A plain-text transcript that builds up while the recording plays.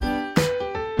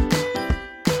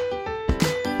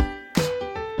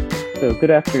So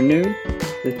good afternoon.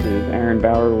 This is Aaron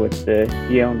Bauer with the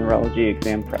Yale Neurology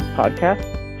Exam Prep Podcast.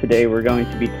 Today we're going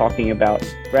to be talking about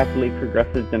rapidly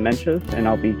progressive dementias, and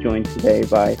I'll be joined today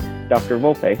by Dr.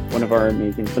 Volpe, one of our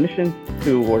amazing clinicians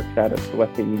who works out at the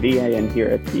West Haven VA and here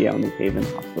at the Yale New Haven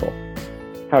Hospital.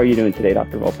 How are you doing today,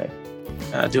 Dr. Volpe?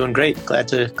 Doing great. Glad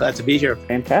to be here.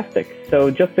 Fantastic. So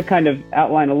just to kind of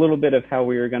outline a little bit of how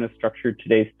we are going to structure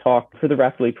today's talk for the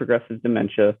rapidly progressive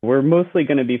dementia, we're mostly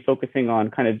going to be focusing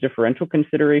on kind of differential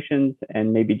considerations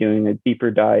and maybe doing a deeper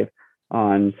dive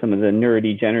on some of the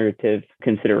neurodegenerative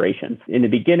considerations. In the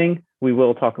beginning, we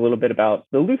will talk a little bit about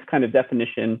the loose kind of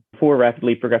definition for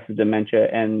rapidly progressive dementia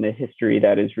and the history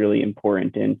that is really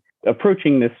important in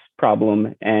approaching this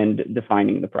problem and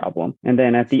defining the problem. And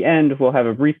then at the end, we'll have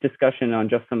a brief discussion on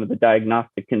just some of the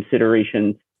diagnostic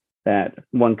considerations that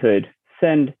one could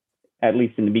send, at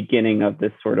least in the beginning of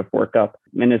this sort of workup.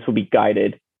 And this will be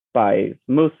guided by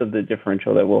most of the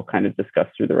differential that we'll kind of discuss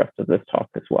through the rest of this talk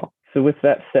as well. So with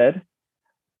that said,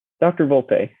 Dr.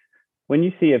 Volpe, when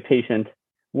you see a patient,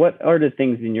 what are the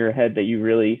things in your head that you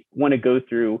really want to go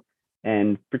through,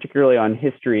 and particularly on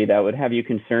history, that would have you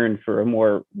concerned for a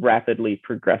more rapidly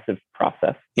progressive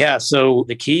process? Yeah, so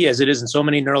the key, as it is in so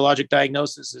many neurologic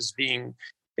diagnoses,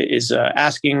 is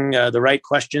asking the right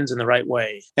questions in the right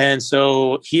way. And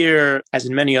so here, as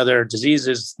in many other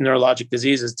diseases, neurologic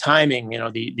diseases, timing,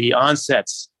 the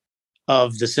onsets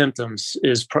of the symptoms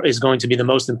is going to be the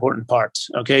most important part.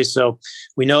 Okay, so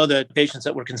we know that patients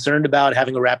that we're concerned about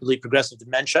having a rapidly progressive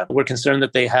dementia, we're concerned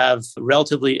that they have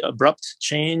relatively abrupt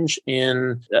change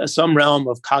in some realm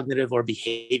of cognitive or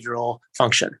behavioral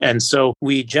function. And so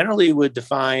we generally would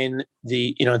define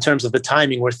in terms of the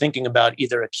timing, we're thinking about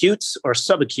either acute or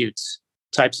subacute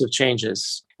types of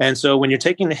changes. And so when you're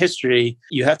taking the history,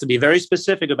 you have to be very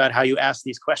specific about how you ask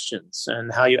these questions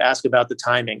and how you ask about the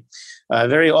timing.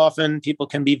 Very often, people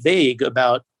can be vague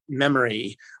about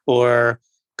memory or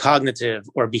cognitive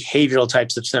or behavioral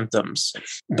types of symptoms.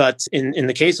 But in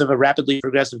the case of a rapidly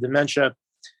progressive dementia,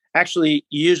 actually,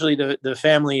 usually the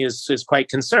family is quite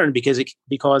concerned because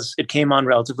it came on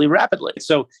relatively rapidly.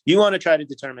 So you want to try to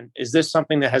determine, is this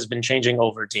something that has been changing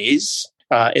over days?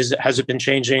 Has it been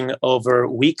changing over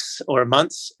weeks or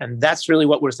months? And that's really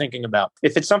what we're thinking about.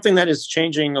 If it's something that is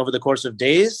changing over the course of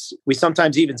days, we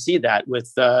sometimes even see that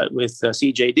with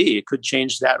CJD. It could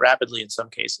change that rapidly in some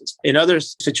cases. In other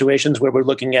situations where we're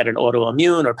looking at an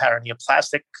autoimmune or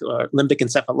paraneoplastic or limbic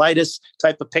encephalitis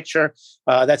type of picture,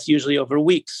 that's usually over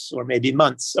weeks or maybe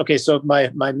months. Okay, so my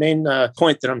main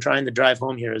point that I'm trying to drive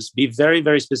home here is be very,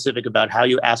 very specific about how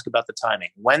you ask about the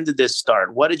timing. When did this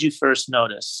start? What did you first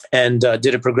notice? And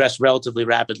did it progress relatively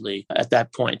rapidly at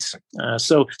that point?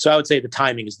 So I would say the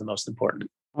timing is the most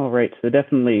important. All right. So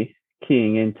definitely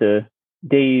keying into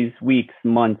days, weeks,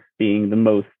 months being the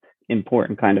most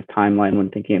important kind of timeline when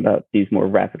thinking about these more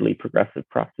rapidly progressive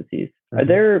processes. Mm-hmm. Are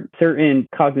there certain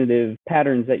cognitive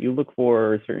patterns that you look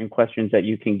for, or certain questions that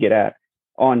you can get at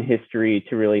on history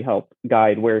to really help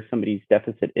guide where somebody's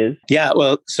deficit is? Yeah.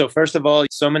 Well, so first of all,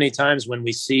 so many times when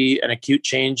we see an acute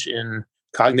change in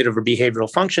cognitive or behavioral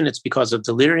function, it's because of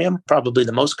delirium, probably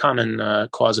the most common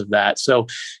cause of that. So,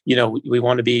 we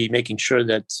want to be making sure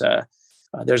that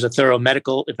there's a thorough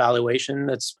medical evaluation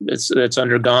that's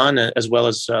undergone, as well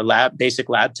as basic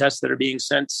lab tests that are being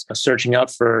sent, searching out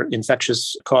for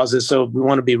infectious causes. So we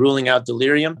want to be ruling out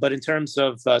delirium. But in terms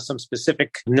of some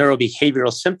specific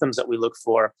neurobehavioral symptoms that we look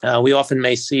for, we often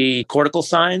may see cortical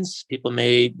signs. People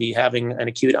may be having an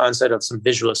acute onset of some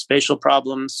visuospatial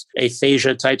problems,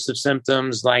 aphasia types of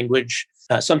symptoms, language.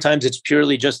 Sometimes it's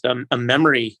purely just a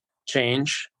memory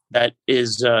change that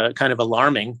is kind of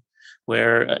alarming,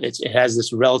 where it has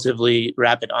this relatively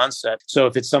rapid onset. So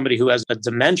if it's somebody who has a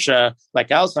dementia like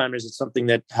Alzheimer's, it's something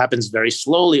that happens very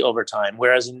slowly over time.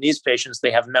 Whereas in these patients,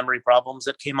 they have memory problems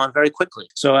that came on very quickly.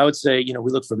 So I would say,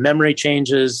 we look for memory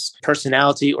changes,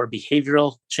 personality or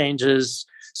behavioral changes,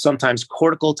 sometimes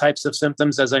cortical types of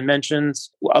symptoms, as I mentioned,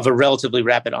 of a relatively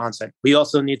rapid onset. We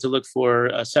also need to look for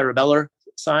cerebellar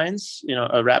signs,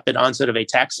 a rapid onset of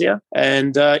ataxia,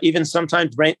 and even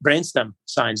sometimes brainstem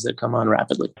signs that come on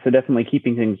rapidly. So definitely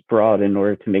keeping things broad in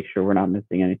order to make sure we're not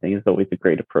missing anything is always a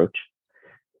great approach.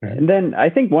 Right. And then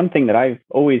I think one thing that I've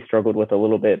always struggled with a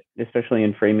little bit, especially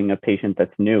in framing a patient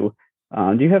that's new,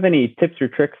 do you have any tips or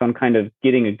tricks on kind of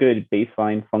getting a good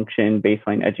baseline function,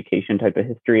 baseline education type of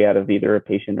history out of either a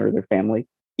patient or their family?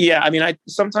 Yeah, I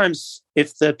sometimes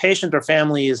if the patient or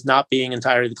family is not being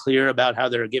entirely clear about how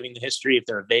they're giving the history, if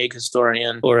they're a vague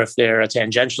historian or if they're a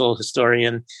tangential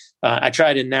historian, I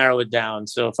try to narrow it down.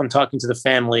 So if I'm talking to the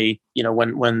family,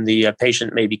 when the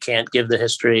patient maybe can't give the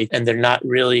history and they're not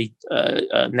really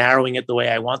narrowing it the way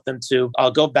I want them to,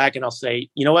 I'll go back and I'll say,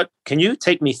 you know what, can you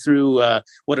take me through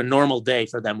what a normal day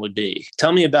for them would be?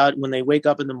 Tell me about when they wake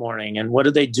up in the morning and what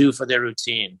do they do for their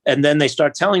routine? And then they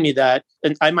start telling me that,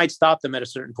 and I might stop them at a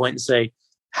certain point and say,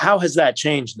 how has that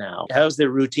changed now? How has their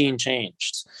routine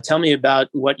changed? Tell me about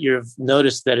what you've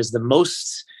noticed that is the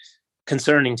most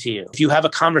concerning to you. If you have a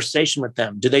conversation with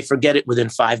them, do they forget it within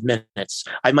 5 minutes?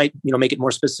 I might, make it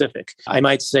more specific. I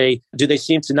might say, do they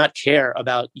seem to not care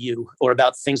about you or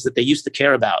about things that they used to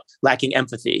care about, lacking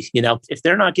empathy? If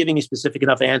they're not giving me specific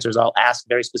enough answers, I'll ask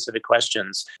very specific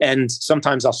questions. And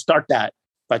sometimes I'll start that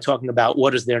by talking about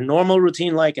what is their normal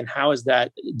routine like and how is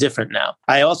that different now.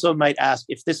 I also might ask,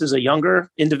 if this is a younger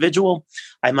individual,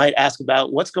 I might ask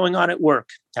about what's going on at work.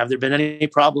 Have there been any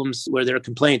problems where there are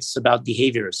complaints about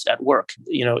behaviors at work?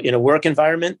 In a work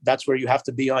environment, that's where you have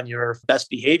to be on your best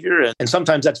behavior. And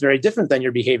sometimes that's very different than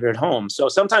your behavior at home. So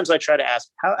sometimes I try to ask,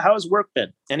 how has work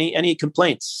been? Any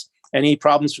complaints? Any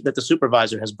problems that the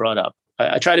supervisor has brought up?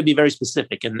 I try to be very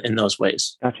specific in those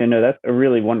ways. Gotcha. No, that's a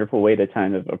really wonderful way to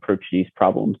kind of approach these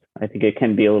problems. I think it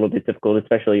can be a little bit difficult,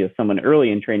 especially as someone early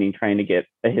in training trying to get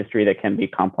a history that can be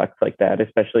complex like that,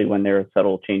 especially when there are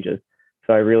subtle changes.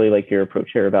 So I really like your approach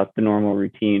here about the normal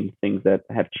routine, things that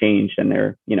have changed and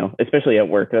they're, especially at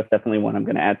work. That's definitely one I'm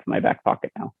going to add to my back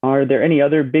pocket now. Are there any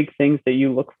other big things that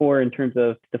you look for in terms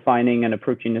of defining and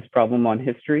approaching this problem on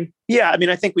history? Yeah,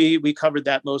 I think we covered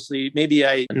that mostly. Maybe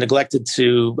I neglected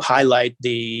to highlight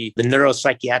the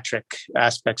neuropsychiatric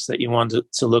aspects that you wanted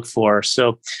to look for.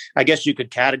 So I guess you could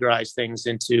categorize things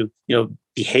into,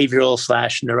 behavioral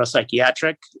 /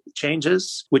 neuropsychiatric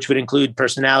changes, which would include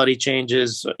personality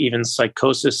changes, even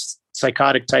psychosis,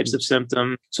 psychotic types of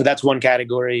symptoms. So that's one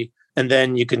category. And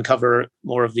then you can cover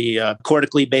more of the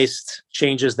cortically based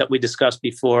changes that we discussed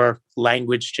before,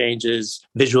 language changes,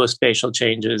 visuospatial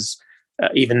changes,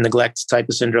 even neglect type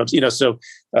of syndromes, so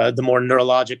the more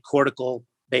neurologic cortical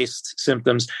based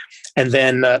symptoms, and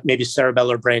then maybe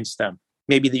cerebellar brainstem.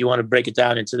 Maybe that you want to break it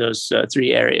down into those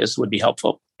 3 areas would be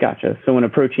helpful. Gotcha. So when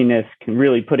approaching this,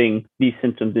 really putting these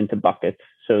symptoms into buckets.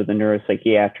 So the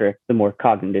neuropsychiatric, the more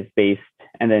cognitive based,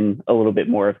 and then a little bit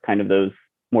more of kind of those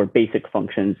more basic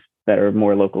functions that are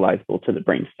more localizable to the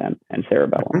brainstem and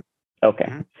cerebellum.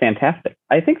 Okay, fantastic.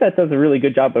 I think that does a really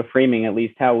good job of framing at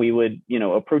least how we would,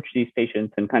 approach these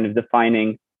patients and kind of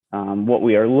defining what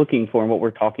we are looking for and what we're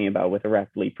talking about with a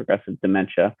rapidly progressive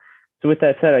dementia. So with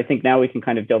that said, I think now we can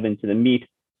kind of delve into the meat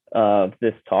of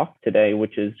this talk today,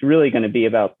 which is really going to be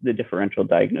about the differential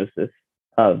diagnosis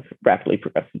of rapidly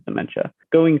progressive dementia.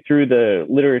 Going through the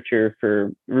literature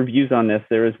for reviews on this,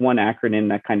 there was one acronym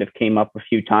that kind of came up a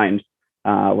few times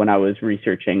when I was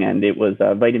researching, and it was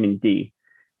vitamin D,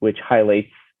 which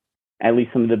highlights at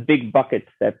least some of the big buckets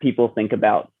that people think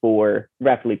about for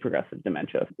rapidly progressive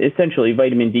dementia. Essentially,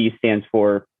 vitamin D stands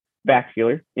for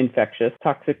vascular, infectious,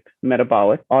 toxic,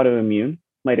 metabolic, autoimmune,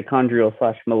 mitochondrial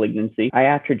 / malignancy,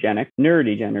 iatrogenic,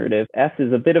 neurodegenerative. S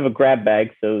is a bit of a grab bag,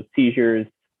 so seizures,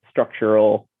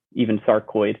 structural, even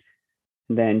sarcoid.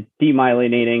 And then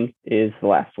demyelinating is the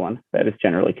last one that is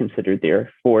generally considered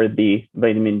there for the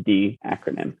vitamin D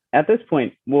acronym. At this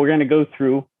point, we're going to go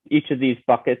through each of these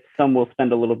buckets. Some will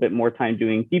spend a little bit more time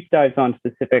doing deep dives on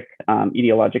specific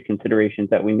etiologic considerations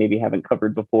that we maybe haven't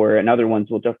covered before, and other ones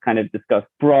will just kind of discuss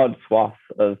broad swaths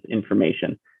of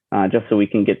information, just so we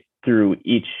can get through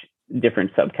each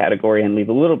different subcategory and leave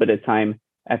a little bit of time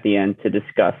at the end to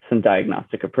discuss some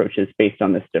diagnostic approaches based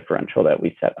on this differential that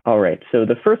we set. All right, so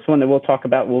the first one that we'll talk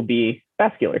about will be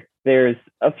vascular. There's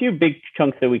a few big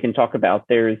chunks that we can talk about.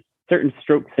 There's certain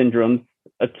stroke syndromes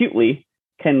acutely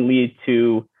can lead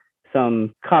to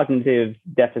some cognitive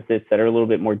deficits that are a little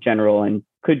bit more general and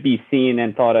could be seen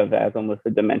and thought of as almost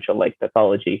a dementia-like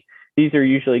pathology. These are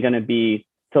usually going to be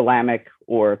thalamic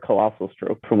or colossal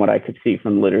stroke from what I could see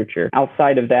from literature.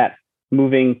 Outside of that,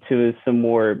 moving to some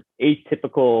more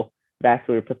atypical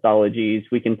vascular pathologies,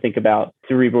 we can think about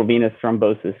cerebral venous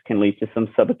thrombosis can lead to some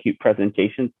subacute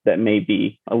presentations that may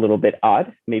be a little bit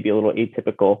odd, maybe a little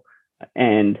atypical.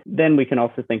 And then we can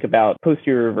also think about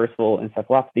posterior reversible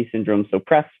encephalopathy syndrome, so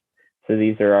PRES. So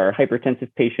these are our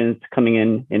hypertensive patients coming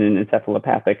in an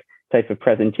encephalopathic type of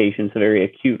presentation, so very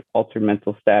acute altered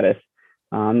mental status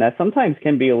that sometimes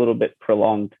can be a little bit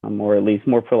prolonged, or at least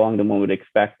more prolonged than one would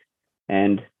expect.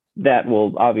 And that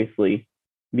will obviously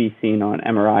be seen on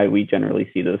MRI. We generally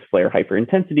see those flare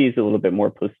hyperintensities a little bit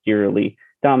more posteriorly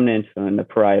dominant in the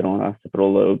parietal and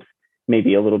occipital lobes.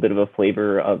 maybe a little bit of a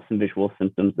flavor of some visual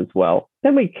symptoms as well.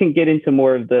 Then we can get into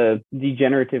more of the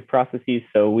degenerative processes.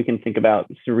 So we can think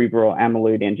about cerebral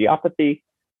amyloid angiopathy.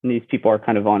 And these people are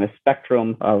kind of on a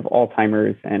spectrum of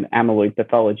Alzheimer's and amyloid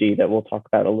pathology that we'll talk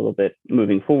about a little bit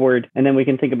moving forward. And then we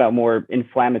can think about more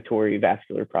inflammatory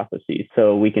vascular processes.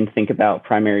 So we can think about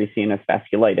primary CNS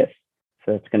vasculitis.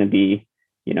 So it's going to be,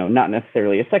 not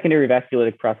necessarily a secondary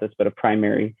vasculitic process, but a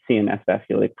primary CNS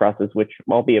vasculitic process, which,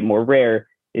 albeit more rare,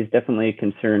 is definitely a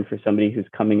concern for somebody who's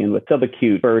coming in with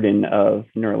subacute burden of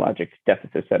neurologic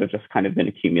deficits that have just kind of been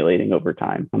accumulating over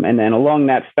time. And then along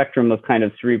that spectrum of kind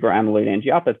of cerebral amyloid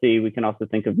angiopathy, we can also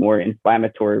think of more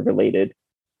inflammatory related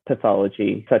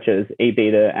pathology, such as A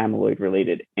beta amyloid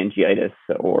related angiitis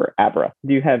or ABRA.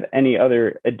 Do you have any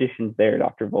other additions there,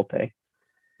 Dr. Volpe?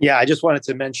 Yeah, I just wanted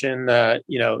to mention, at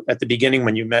the beginning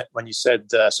when you said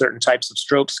certain types of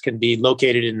strokes can be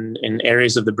located in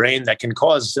areas of the brain that can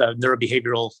cause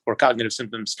neurobehavioral or cognitive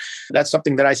symptoms. That's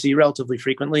something that I see relatively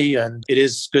frequently, and it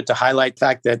is good to highlight the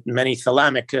fact that many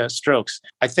thalamic strokes.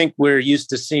 I think we're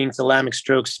used to seeing thalamic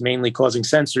strokes mainly causing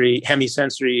hemisensory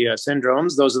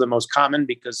syndromes. Those are the most common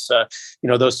because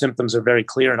those symptoms are very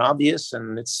clear and obvious,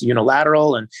 and it's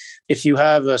unilateral. And if you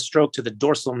have a stroke to the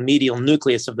dorsal medial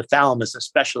nucleus of the thalamus,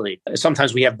 especially,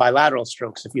 sometimes we have bilateral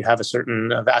strokes if you have a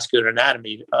certain vascular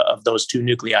anatomy of those two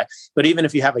nuclei. But even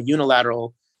if you have a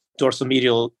unilateral dorsal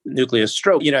medial nucleus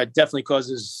stroke, it definitely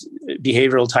causes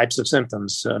behavioral types of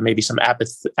symptoms, maybe some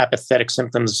apathetic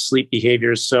symptoms, sleep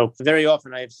behaviors. So very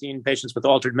often I have seen patients with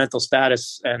altered mental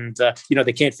status and,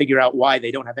 they can't figure out why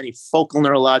they don't have any focal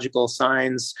neurological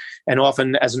signs. And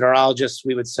often as a neurologist,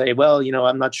 we would say, well,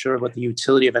 I'm not sure what the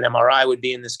utility of an MRI would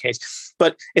be in this case.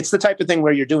 But it's the type of thing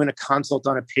where you're doing a consult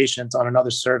on a patient on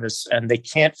another service and they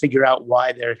can't figure out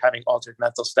why they're having altered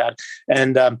mental stat.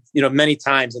 And, many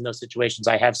times in those situations,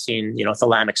 I have seen,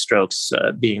 thalamic strokes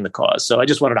being the cause. So I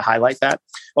just wanted to highlight that.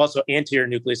 Also, anterior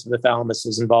nucleus of the thalamus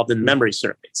is involved in memory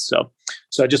circuits.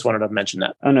 So I just wanted to mention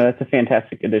that. Oh, no, that's a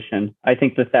fantastic addition. I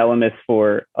think the thalamus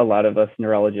for a lot of us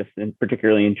neurologists, and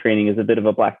particularly in training, is a bit of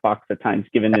a black box at times,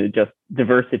 given the just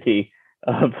diversity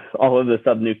of all of the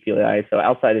subnuclei. So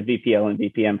outside of VPL and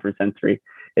VPM for sensory,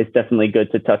 it's definitely good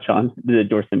to touch on the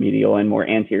dorsomedial and more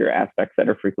anterior aspects that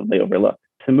are frequently overlooked.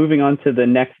 So moving on to the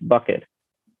next bucket,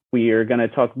 we are going to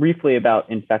talk briefly about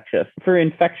infectious. For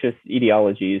infectious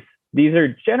etiologies, these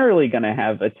are generally going to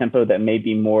have a tempo that may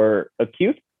be more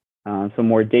acute, so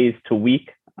more days to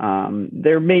week.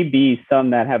 There may be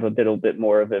some that have a little bit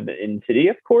more of an intensity,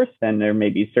 of course, and there may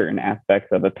be certain aspects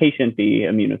of a patient, be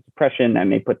immunosuppression, that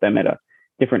may put them at a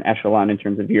different echelon in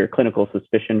terms of your clinical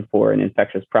suspicion for an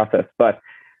infectious process. But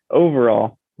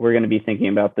overall, we're going to be thinking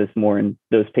about this more in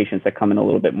those patients that come in a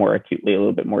little bit more acutely, a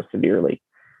little bit more severely.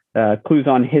 Clues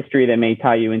on history that may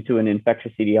tie you into an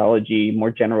infectious etiology,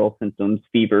 more general symptoms,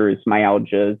 fevers,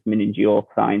 myalgias, meningeal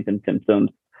signs and symptoms.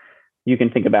 You can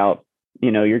think about,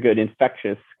 your good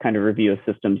infectious kind of review of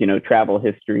systems, travel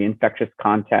history, infectious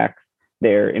contacts,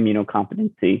 their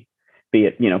immunocompetency, be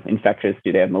it, infectious,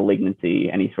 do they have malignancy,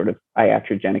 any sort of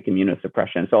iatrogenic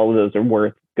immunosuppression. So all of those are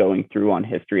worth going through on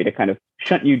history to kind of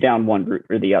shunt you down one route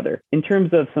or the other. In terms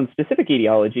of some specific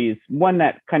etiologies, one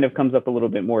that kind of comes up a little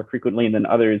bit more frequently than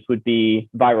others would be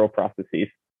viral processes,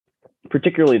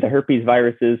 particularly the herpes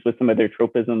viruses with some of their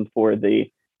tropism for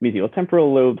the mesial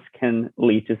temporal lobes can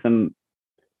lead to some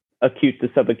acute to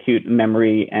subacute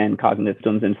memory and cognitive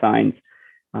symptoms and signs.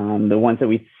 The ones that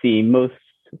we see most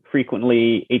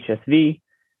frequently, HSV,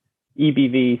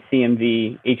 EBV,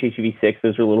 CMV, HHV6,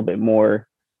 those are a little bit more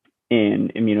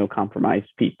in immunocompromised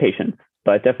patients,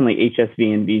 but definitely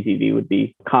HSV and VZV would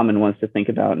be common ones to think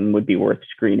about and would be worth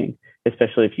screening,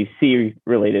 especially if you see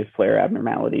related flare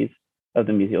abnormalities of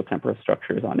the mesial temporal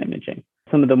structures on imaging.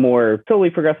 Some of the more slowly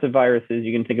progressive viruses,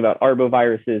 you can think about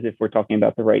arboviruses if we're talking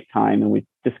about the right time, and we've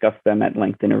discussed them at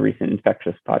length in a recent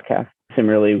infectious podcast.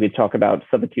 Similarly, we talk about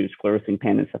subacute sclerosing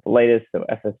panencephalitis, so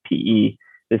SSPE.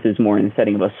 This is more in the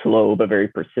setting of a slow but very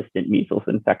persistent measles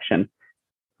infection,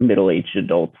 middle-aged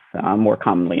adults, more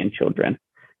commonly in children.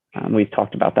 We've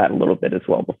talked about that a little bit as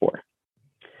well before.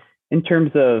 In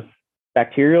terms of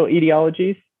bacterial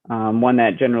etiologies, one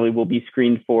that generally will be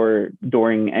screened for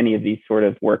during any of these sort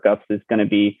of workups is going to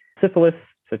be syphilis,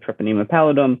 so Treponema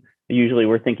pallidum. Usually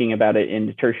we're thinking about it in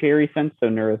the tertiary sense, so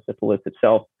neurosyphilis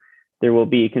itself. There will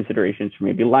be considerations for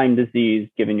maybe Lyme disease,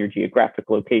 given your geographic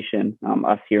location.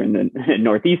 Us here in the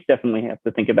Northeast definitely have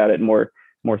to think about it more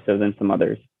so than some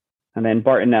others. And then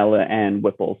Bartonella and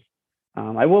Whipple's.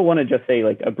 I will want to just say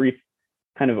like a brief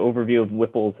kind of overview of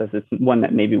Whipple's, as it's one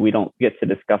that maybe we don't get to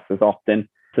discuss as often.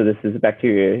 So this is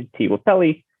bacteria T.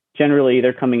 Whippelli. Generally,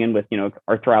 they're coming in with,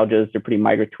 arthralgias. They're pretty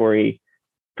migratory.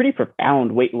 pretty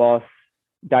profound weight loss,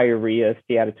 diarrhea,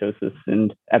 steatosis,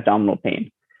 and abdominal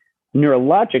pain.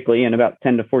 Neurologically, in about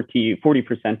 10 to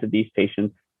 40% of these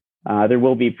patients, there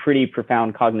will be pretty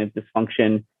profound cognitive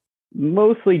dysfunction,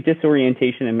 mostly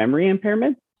disorientation and memory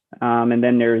impairment. And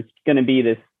then there's going to be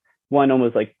this one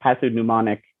almost like passive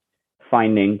mnemonic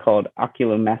finding called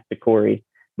oculomasticatory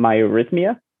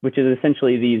myarrhythmia, which is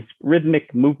essentially these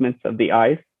rhythmic movements of the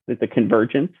eyes with the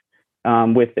convergence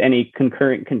with any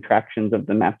concurrent contractions of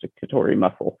the masticatory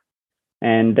muscle.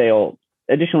 And they'll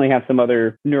additionally have some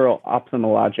other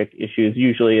neuro-ophthalmologic issues.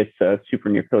 Usually it's a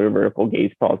supranuclear vertical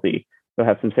gaze palsy. They'll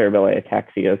have some cerebellar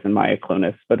ataxias and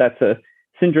myoclonus, but that's a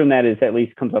syndrome that is at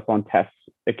least comes up on tests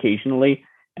occasionally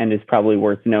and is probably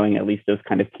worth knowing at least those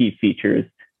kind of key features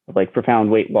of like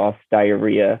profound weight loss,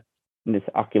 diarrhea, and this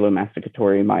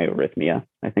oculomasticatory myarrhythmia,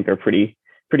 I think are pretty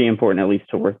important, at least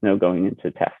to worth know going into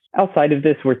tests. Outside of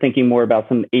this, we're thinking more about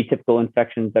some atypical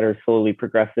infections that are slowly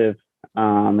progressive,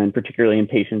 and particularly in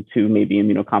patients who may be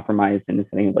immunocompromised in the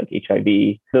setting of like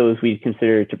HIV. Those we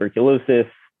consider tuberculosis,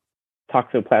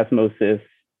 toxoplasmosis,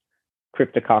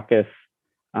 cryptococcus,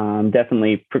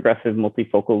 definitely progressive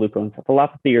multifocal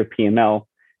leukoencephalopathy or PML.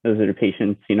 Those are the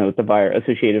patients, with the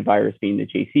associated virus being the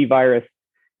JC virus.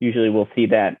 Usually we'll see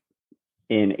that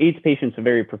in AIDS patients, are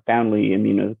very profoundly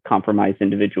immunocompromised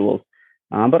individuals.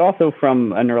 But also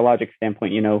from a neurologic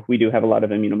standpoint, we do have a lot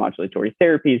of immunomodulatory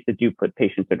therapies that do put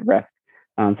patients at rest,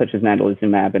 such as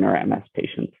natalizumab in our MS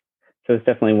patients. So it's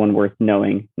definitely one worth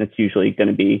knowing. That's usually going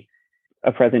to be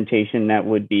a presentation that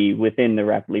would be within the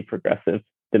rapidly progressive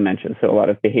dementia. So a lot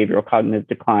of behavioral cognitive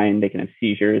decline, they can have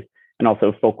seizures, and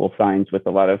also focal signs with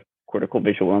a lot of cortical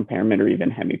visual impairment or even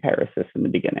hemiparesis in the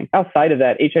beginning. Outside of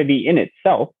that, HIV in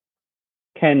itself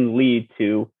can lead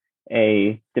to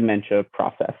a dementia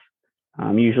process.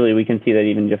 Usually we can see that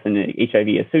even just in an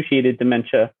HIV-associated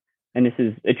dementia, and this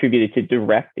is attributed to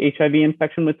direct HIV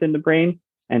infection within the brain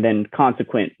and then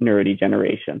consequent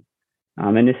neurodegeneration.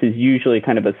 And this is usually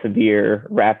kind of a severe,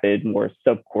 rapid, more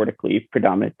subcortically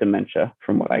predominant dementia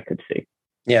from what I could see.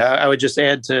 Yeah, I would just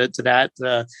add to that,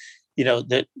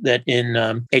 that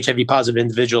in HIV positive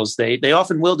individuals, they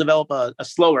often will develop a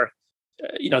slower,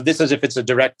 this as if it's a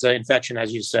direct infection,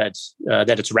 as you said,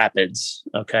 that it's rapids,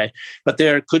 okay? But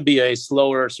there could be a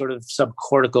slower sort of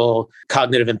subcortical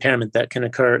cognitive impairment that can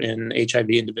occur in HIV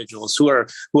individuals who are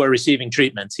receiving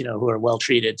treatments, who are well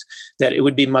treated, that it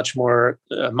would be much more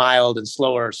mild and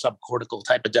slower subcortical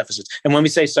type of deficits. And when we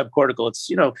say subcortical, it's,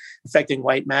 affecting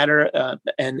white matter.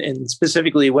 And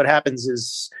specifically what happens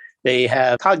is they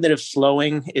have cognitive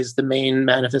slowing is the main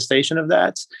manifestation of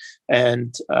that.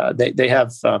 And they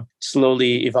have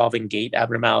slowly evolving gait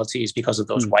abnormalities because of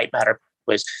those white matter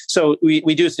pathways. So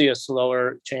we do see a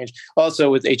slower change. Also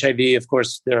with HIV, of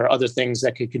course, there are other things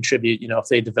that could contribute, if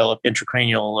they develop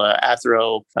intracranial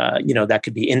athero, that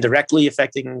could be indirectly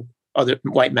affecting other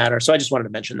white matter. So I just wanted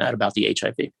to mention that about the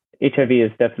HIV. HIV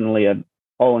is definitely an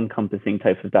all-encompassing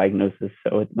type of diagnosis.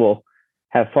 So it will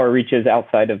have far reaches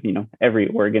outside of, every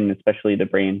organ, especially the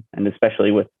brain, and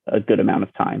especially with a good amount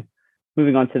of time.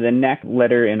 Moving on to the next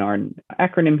letter in our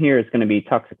acronym here is going to be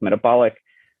toxic metabolic.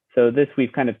 So this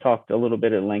we've kind of talked a little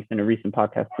bit at length in a recent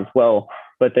podcast as well,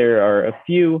 but there are a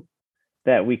few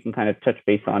that we can kind of touch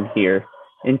base on here.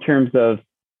 In terms of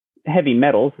heavy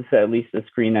metals, it's at least a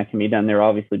screen that can be done. There will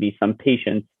obviously be some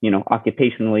patients,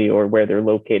 occupationally or where they're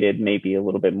located, maybe a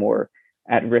little bit more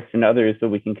at risk than others, so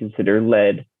we can consider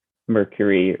lead,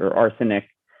 mercury, or arsenic.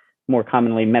 More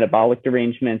commonly, metabolic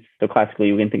derangements. So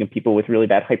classically, we can think of people with really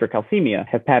bad hypercalcemia,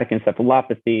 hepatic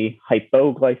encephalopathy,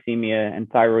 hypoglycemia, and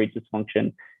thyroid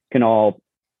dysfunction can all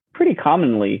pretty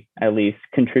commonly, at least,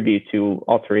 contribute to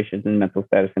alterations in mental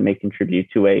status and may contribute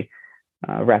to a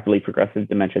rapidly progressive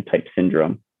dementia type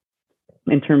syndrome.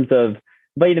 In terms of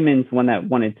vitamins, one that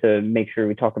wanted to make sure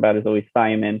we talk about is always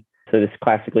thiamine. So this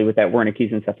classically with that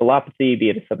Wernicke's encephalopathy,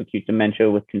 be it a subacute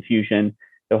dementia with confusion,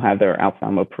 they'll have their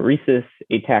ophthalmoparesis,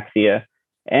 ataxia,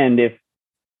 and if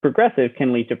progressive,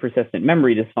 can lead to persistent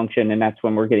memory dysfunction, and that's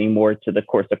when we're getting more to the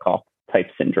Korsakoff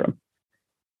type syndrome.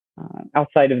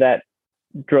 Outside of that,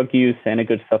 drug use and a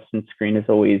good substance screen is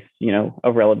always,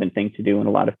 a relevant thing to do in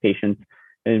a lot of patients,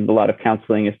 and a lot of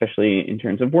counseling, especially in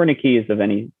terms of Wernicke's, of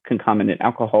any concomitant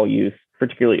alcohol use,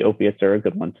 particularly opiates are a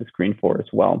good one to screen for as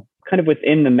well. Kind of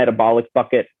within the metabolic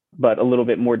bucket, but a little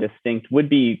bit more distinct would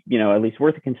be, at least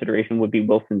worth a consideration would be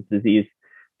Wilson's disease.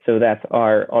 So that's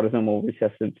our autosomal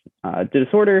recessive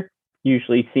disorder,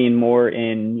 usually seen more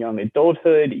in young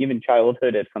adulthood, even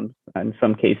childhood in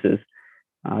some cases.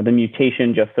 The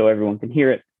mutation, just so everyone can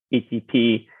hear it,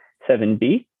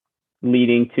 ATP7B,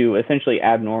 leading to essentially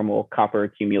abnormal copper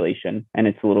accumulation. And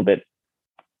it's a little bit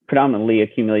predominantly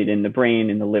accumulate in the brain,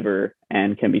 in the liver,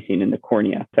 and can be seen in the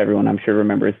cornea. So everyone, I'm sure,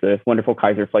 remembers the wonderful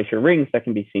Kaiser-Fleischer rings that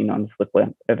can be seen on slit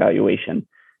lamp evaluation.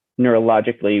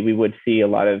 Neurologically, we would see a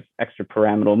lot of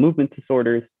extrapyramidal movement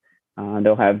disorders.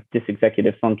 They'll have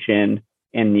dysexecutive function,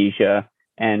 amnesia,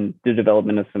 and the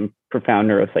development of some profound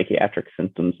neuropsychiatric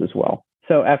symptoms as well.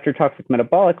 So after toxic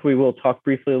metabolic, we will talk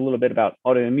briefly a little bit about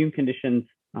autoimmune conditions,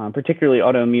 particularly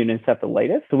autoimmune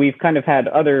encephalitis. So we've kind of had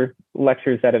other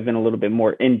lectures that have been a little bit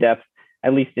more in-depth,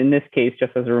 at least in this case.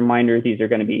 Just as a reminder, these are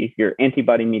going to be your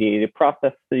antibody-mediated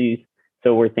processes.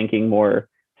 So we're thinking more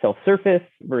cell surface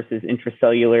versus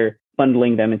intracellular,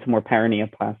 bundling them into more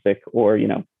paraneoplastic or,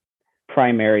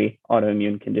 primary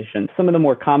autoimmune conditions. Some of the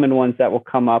more common ones that will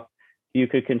come up, you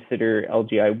could consider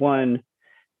LGI1,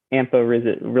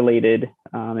 AMPA-related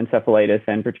encephalitis,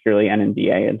 and particularly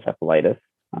NMDA encephalitis.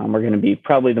 Are going to be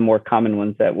probably the more common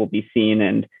ones that will be seen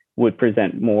and would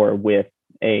present more with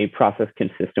a process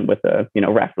consistent with a,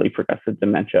 rapidly progressive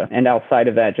dementia. And outside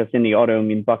of that, just in the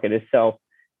autoimmune bucket itself,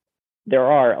 there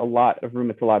are a lot of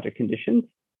rheumatologic conditions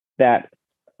that,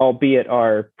 albeit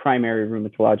are primary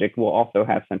rheumatologic, will also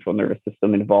have central nervous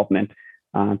system involvement.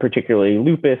 Particularly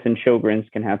lupus and Sjogren's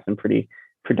can have some pretty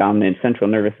predominant central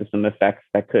nervous system effects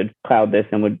that could cloud this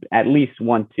and would at least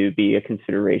want to be a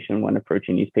consideration when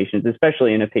approaching these patients,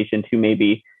 especially in a patient who may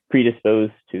be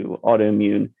predisposed to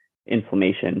autoimmune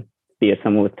inflammation, be it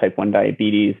someone with type 1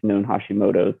 diabetes, known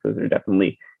Hashimoto's. Those are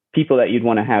definitely people that you'd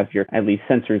want to have your at least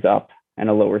sensors up and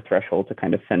a lower threshold to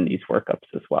kind of send these workups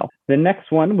as well. The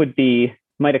next one would be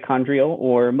mitochondrial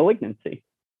or malignancy.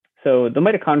 So the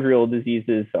mitochondrial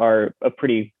diseases are a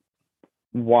pretty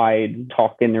wide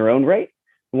talk in their own right.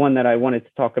 One that I wanted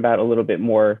to talk about a little bit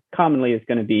more commonly is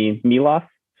going to be MELAS,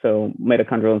 so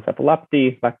mitochondrial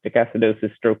encephalopathy, lactic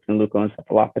acidosis, strokes, and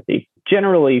leukoencephalopathy.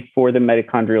 Generally, for the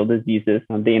mitochondrial diseases,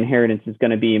 the inheritance is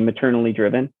going to be maternally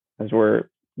driven, as we're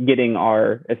getting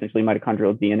our essentially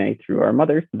mitochondrial DNA through our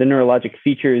mothers. The neurologic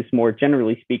features, more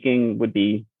generally speaking, would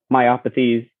be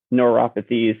myopathies,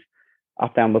 neuropathies,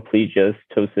 ophthalmoplegias,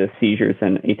 ptosis, seizures,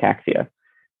 and ataxia.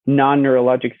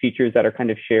 Non-neurologic features that are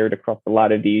kind of shared across a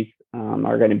lot of these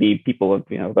are going to be people of,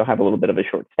 they'll have a little bit of a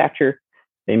short stature.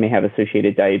 They may have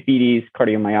associated diabetes,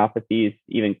 cardiomyopathies,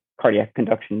 even cardiac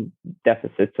conduction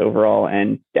deficits overall,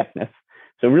 and deafness.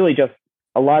 So really just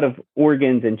a lot of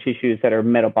organs and tissues that are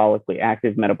metabolically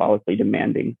active, metabolically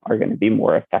demanding are going to be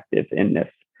more effective in this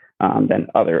than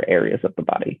other areas of the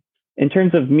body. In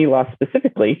terms of MELAS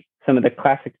specifically, some of the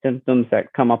classic symptoms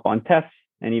that come up on tests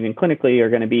and even clinically are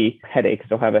going to be headaches.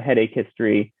 They'll have a headache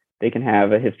history. They can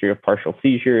have a history of partial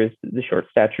seizures, the short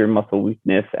stature, muscle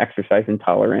weakness, exercise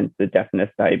intolerance, the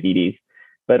deafness, diabetes,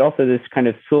 but also this kind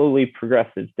of slowly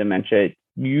progressive dementia. It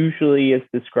usually is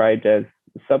described as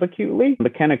subacutely,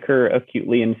 but can occur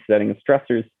acutely in the setting of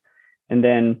stressors. And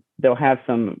then they'll have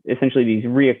essentially these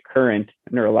reoccurrent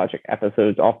neurologic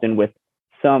episodes, often with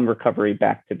some recovery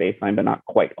back to baseline, but not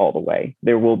quite all the way.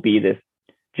 There will be this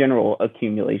general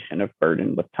accumulation of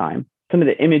burden with time. Some of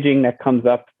the imaging that comes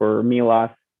up for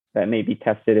MELAS that may be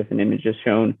tested if an image is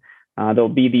shown, there'll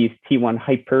be these T1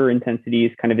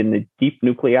 hyperintensities kind of in the deep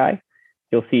nuclei.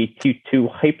 You'll see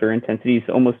T2 hyperintensities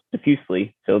almost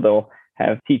diffusely. So they'll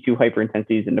have T2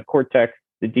 hyperintensities in the cortex,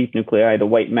 the deep nuclei, the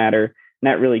white matter, and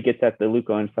that really gets at the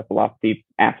leukoencephalopathy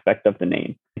aspect of the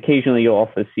name. Occasionally, you'll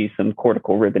also see some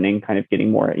cortical ribboning, kind of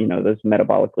getting more, those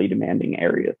metabolically demanding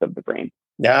areas of the brain.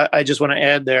 Yeah, I just want to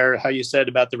add there how you said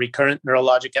about the recurrent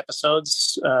neurologic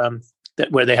episodes.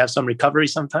 Where they have some recovery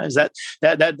sometimes.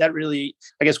 That really,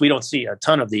 I guess we don't see a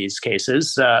ton of these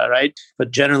cases, right?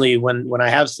 But generally, when I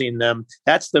have seen them,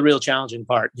 that's the real challenging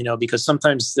part, because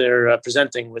sometimes they're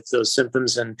presenting with those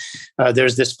symptoms, and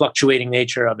there's this fluctuating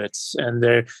nature of it, and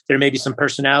there may be some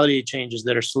personality changes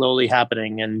that are slowly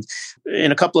happening, and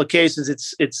in a couple of cases,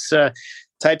 it's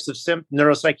types of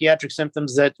neuropsychiatric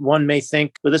symptoms that one may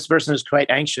think, well, this person is quite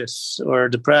anxious or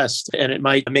depressed, and it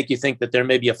might make you think that there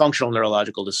may be a functional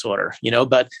neurological disorder,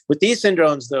 But with these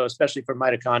syndromes, though, especially for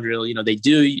mitochondrial, they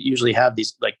do usually have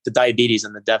these, like the diabetes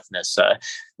and the deafness,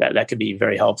 that could be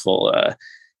very helpful.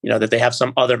 That they have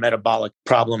some other metabolic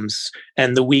problems,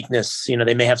 and the weakness,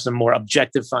 they may have some more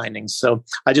objective findings. So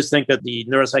I just think that the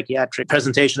neuropsychiatric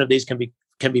presentation of these can be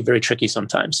very tricky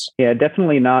sometimes. Yeah,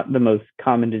 definitely not the most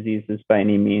common diseases by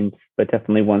any means, but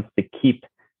definitely ones to keep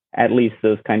at least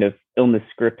those kind of illness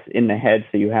scripts in the head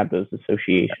so you have those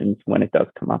associations when it does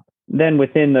come up. Then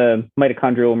within the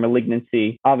mitochondrial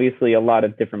malignancy, obviously a lot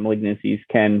of different malignancies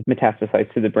can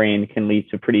metastasize to the brain, can lead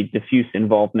to pretty diffuse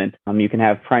involvement. You can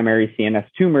have primary CNS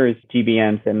tumors,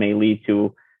 GBMs, that may lead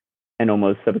to an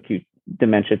almost subacute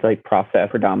dementia-type process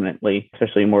predominantly,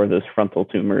 especially more of those frontal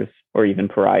tumors, or even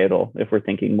parietal if we're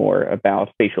thinking more about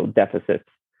facial deficits.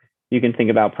 You can think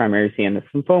about primary CNS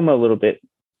lymphoma a little bit,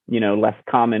 less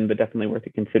common, but definitely worth a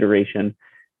consideration.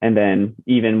 And then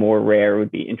even more rare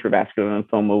would be intravascular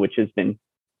lymphoma, which has been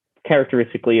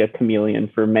characteristically a chameleon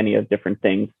for many of different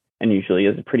things, and usually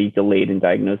is pretty delayed in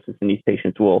diagnosis, and these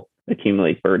patients will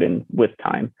accumulate burden with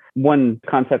time. One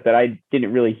concept that I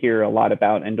didn't really hear a lot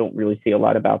about and don't really see a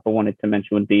lot about, but wanted to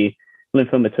mention would be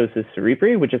lymphomatosis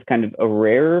cerebri, which is kind of a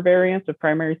rarer variant of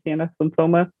primary CNS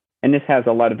lymphoma. And this has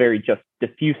a lot of very just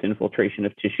diffuse infiltration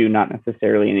of tissue, not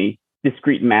necessarily any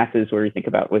discrete masses where you think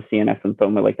about with CNS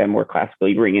lymphoma, like that more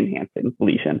classically ring-enhancing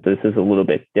lesion. So this is a little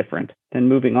bit different. Then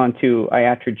moving on to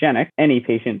iatrogenic, any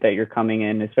patient that you're coming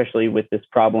in, especially with this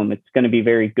problem, it's going to be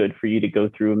very good for you to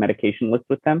go through a medication list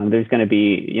with them. There's going to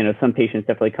be, some patients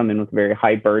definitely come in with very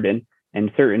high burden,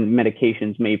 and certain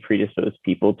medications may predispose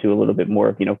people to a little bit more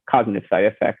of, cognitive side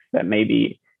effects that may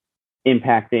be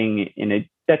impacting in a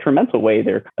detrimental way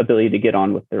their ability to get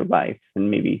on with their lives, and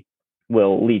maybe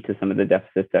will lead to some of the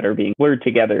deficits that are being blurred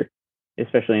together,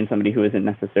 especially in somebody who isn't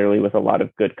necessarily with a lot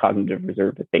of good cognitive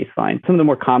reserve at baseline. Some of the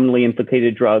more commonly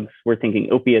implicated drugs, we're thinking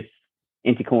opiates,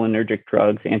 anticholinergic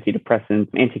drugs, antidepressants,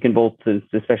 anticonvulsants,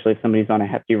 especially if somebody's on a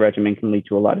hefty regimen, can lead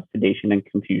to a lot of sedation and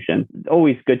confusion. It's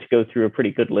always good to go through a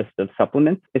pretty good list of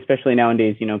supplements, especially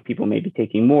nowadays, people may be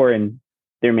taking more and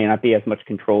there may not be as much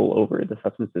control over the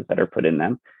substances that are put in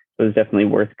them. So it's definitely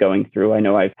worth going through. I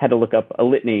know I've had to look up a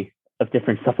litany of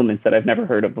different supplements that I've never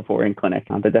heard of before in clinic,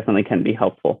 that definitely can be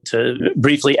helpful. To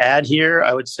briefly add here,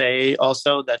 I would say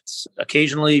also that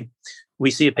occasionally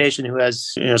we see a patient who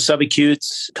has subacute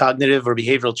cognitive or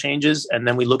behavioral changes, and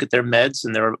then we look at their meds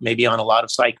and they're maybe on a lot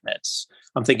of psych meds.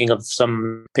 I'm thinking of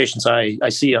some patients I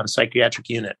see on a psychiatric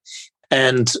unit.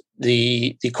 And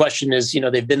the question is,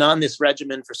 they've been on this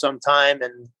regimen for some time,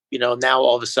 and now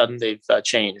all of a sudden they've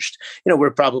changed.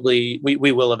 We're probably we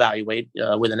will evaluate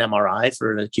with an MRI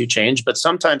for an acute change, but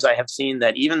sometimes I have seen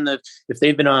that even if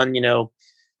they've been on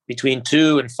between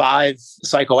 2 and 5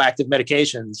 psychoactive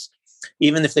medications,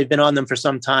 even if they've been on them for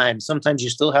some time, sometimes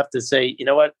you still have to say,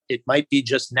 it might be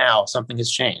just now something has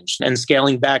changed. And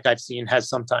scaling back, I've seen, has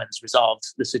sometimes resolved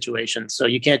the situation. So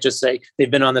you can't just say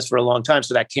they've been on this for a long time,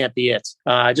 so that can't be it.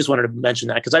 I just wanted to mention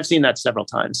that because I've seen that several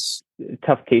times.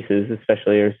 Tough cases,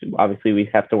 especially, obviously we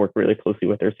have to work really closely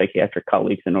with our psychiatric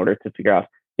colleagues in order to figure out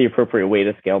the appropriate way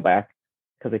to scale back,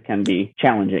 because it can be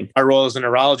challenging. Our role as a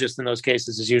neurologist in those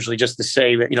cases is usually just to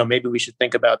say that, maybe we should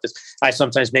think about this. I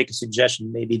sometimes make a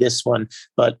suggestion, maybe this one,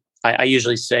 but I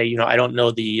usually say, I don't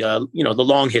know the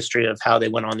long history of how they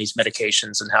went on these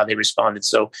medications and how they responded.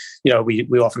 So,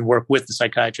 we often work with the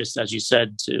psychiatrist, as you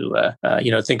said, to,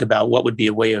 think about what would be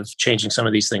a way of changing some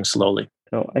of these things slowly.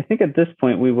 So I think at this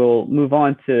point, we will move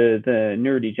on to the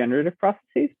neurodegenerative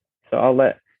processes. So I'll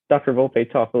let Dr.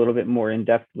 Volpe talk a little bit more in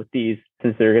depth with these,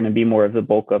 since they're going to be more of the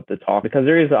bulk of the talk, because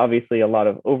there is obviously a lot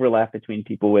of overlap between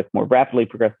people with more rapidly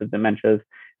progressive dementias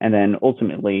and then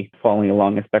ultimately falling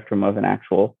along a spectrum of an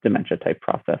actual dementia type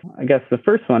process. I guess the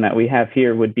first one that we have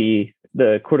here would be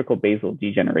the cortical basal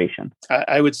degeneration.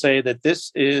 I would say that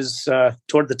this is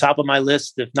toward the top of my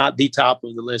list, if not the top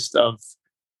of the list of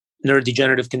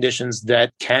neurodegenerative conditions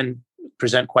that can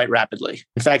present quite rapidly.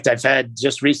 In fact, I've had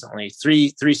just recently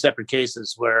three separate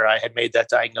cases where I had made that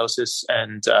diagnosis,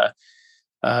 and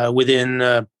within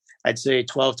I'd say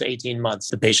 12 to 18 months,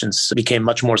 the patients became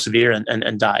much more severe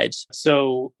and died.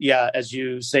 So yeah, as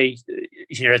you say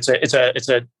here, it's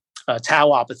a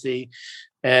tauopathy,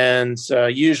 and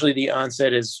usually the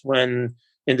onset is when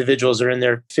individuals are in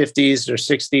their 50s or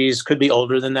 60s, could be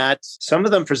older than that. Some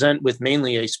of them present with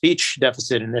mainly a speech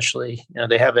deficit initially.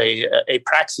 They have a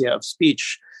apraxia of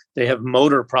speech. They have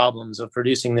motor problems of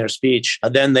producing their speech.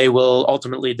 Then they will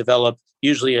ultimately develop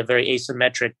usually a very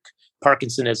asymmetric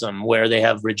Parkinsonism, where they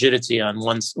have rigidity on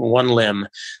one limb,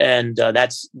 and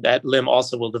that limb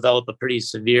also will develop a pretty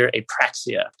severe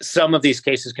apraxia. Some of these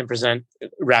cases can present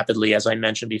rapidly, as I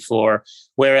mentioned before,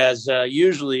 whereas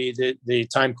usually the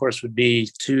time course would be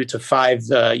 2 to 5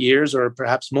 years, or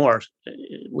perhaps more,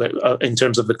 in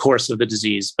terms of the course of the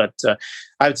disease. But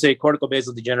I would say cortical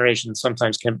basal degeneration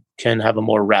sometimes can have a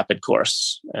more rapid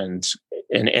course, and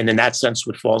in that sense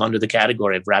would fall under the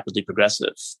category of rapidly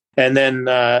progressive. And then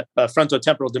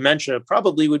frontotemporal dementia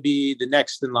probably would be the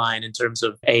next in line in terms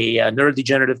of a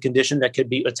neurodegenerative condition that could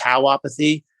be a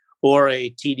tauopathy or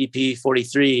a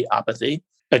TDP-43 apathy.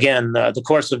 Again, the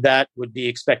course of that would be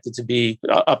expected to be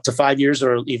up to 5 years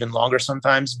or even longer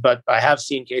sometimes. But I have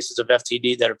seen cases of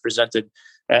FTD that are presented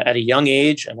at a young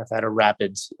age and have had a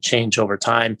rapid change over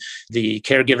time. The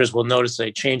caregivers will notice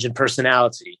a change in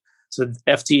personality. So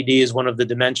FTD is one of the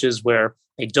dementias where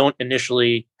They don't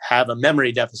initially have a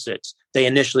memory deficit. They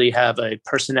initially have a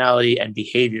personality and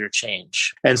behavior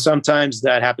change. And sometimes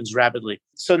that happens rapidly.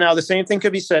 So now the same thing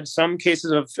could be said. Some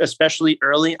cases of especially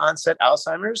early onset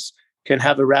Alzheimer's can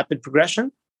have a rapid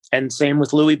progression. And same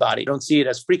with Lewy body. Don't see it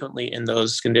as frequently in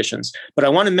those conditions. But I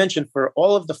want to mention for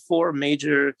all of the four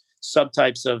major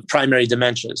subtypes of primary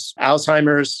dementias,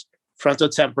 Alzheimer's,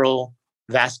 frontotemporal,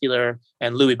 vascular,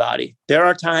 and Lewy body, there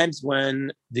are times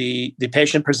when the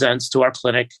patient presents to our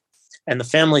clinic and the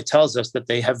family tells us that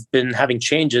they have been having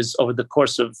changes over the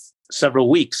course of several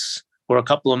weeks or a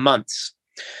couple of months.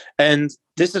 And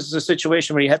this is a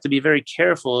situation where you have to be very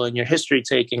careful in your history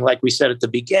taking, like we said at the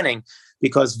beginning,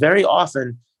 because very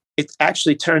often it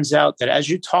actually turns out that as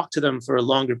you talk to them for a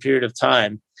longer period of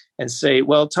time and say,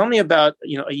 well, tell me about,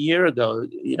 a year ago,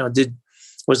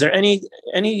 was there any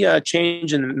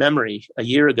change in memory a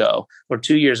year ago or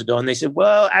 2 years ago? And they said,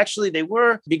 well, actually, they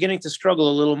were beginning to struggle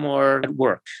a little more at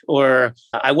work, or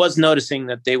I was noticing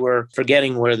that they were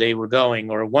forgetting where they were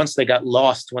going, or once they got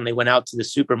lost when they went out to the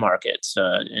supermarkets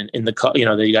in the car,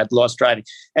 they got lost driving.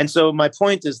 And so my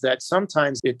point is that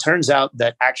sometimes it turns out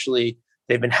that actually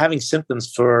they've been having symptoms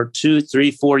for 2,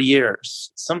 3, 4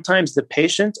 years. Sometimes the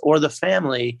patient or the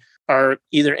family are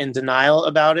either in denial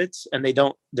about it and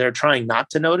they're trying not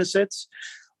to notice it,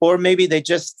 or maybe they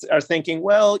just are thinking,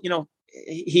 well,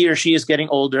 he or she is getting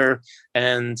older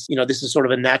and, this is sort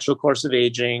of a natural course of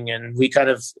aging and we kind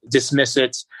of dismiss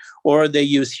it, or they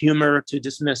use humor to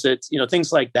dismiss it,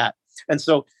 things like that. And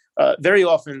so very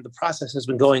often the process has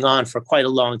been going on for quite a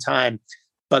long time,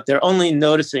 but they're only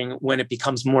noticing when it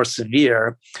becomes more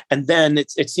severe. And then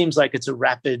it seems like it's a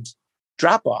rapid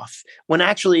drop-off, when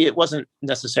actually it wasn't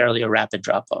necessarily a rapid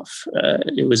drop-off.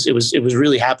 It was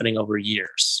really happening over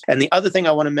years. And the other thing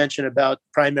I want to mention about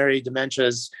primary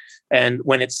dementias, and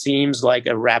when it seems like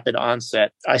a rapid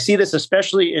onset, I see this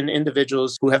especially in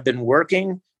individuals who have been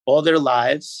working all their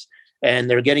lives and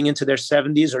they're getting into their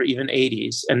 70s or even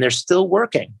 80s, and they're still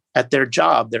working at their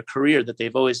job, their career that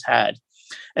they've always had.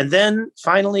 And then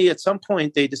finally, at some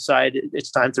point, they decide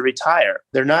it's time to retire.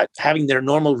 They're not having their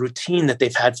normal routine that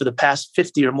they've had for the past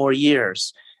 50 or more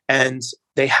years. And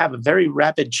they have a very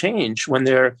rapid change when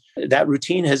that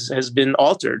routine has been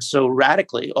altered so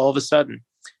radically all of a sudden.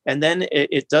 And then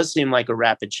it does seem like a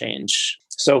rapid change.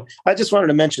 So I just wanted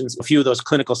to mention a few of those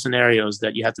clinical scenarios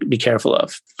that you have to be careful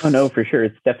of. Oh, no, for sure.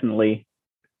 It's definitely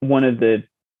one of the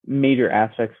major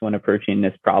aspects when approaching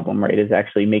this problem, right, is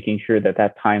actually making sure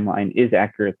that timeline is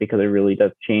accurate, because it really does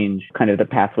change kind of the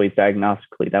pathways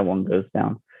diagnostically that one goes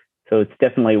down. So it's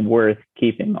definitely worth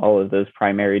keeping all of those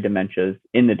primary dementias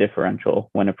in the differential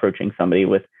when approaching somebody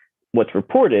with what's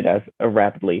reported as a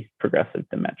rapidly progressive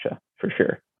dementia, for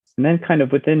sure. And then kind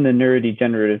of within the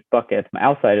neurodegenerative bucket,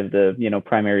 outside of the,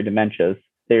 primary dementias,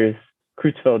 there's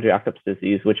Creutzfeldt-Jakob's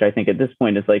disease, which I think at this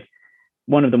point is like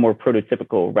one of the more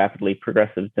prototypical rapidly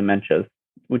progressive dementias.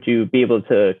 Would you be able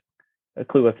to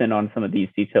clue us in on some of these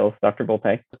details, Dr.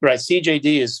 Volpe? Right.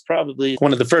 CJD is probably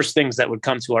one of the first things that would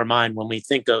come to our mind when we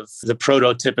think of the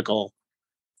prototypical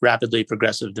rapidly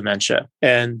progressive dementia.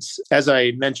 And as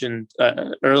I mentioned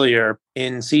earlier,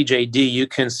 in CJD, you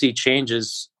can see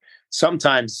changes.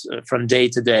 Sometimes from day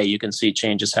to day, you can see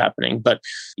changes happening, but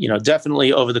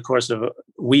definitely over the course of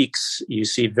weeks, you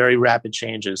see very rapid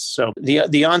changes. So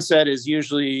the onset is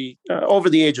usually over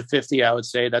the age of 50. I would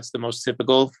say that's the most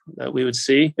typical that we would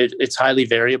see. It's highly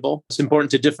variable. It's important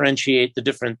to differentiate the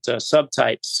different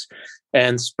subtypes,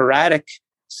 and sporadic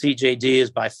CJD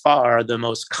is by far the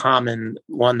most common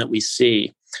one that we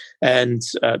see, and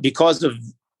because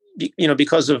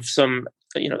of some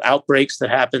outbreaks that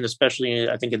happened, especially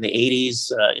I think in the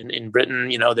 80s in Britain,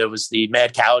 there was the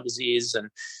mad cow disease, and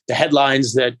the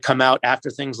headlines that come out after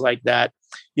things like that,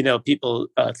 people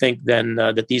think then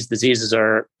that these diseases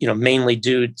are, mainly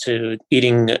due to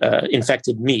eating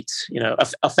infected meat,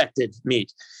 affected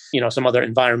meat, some other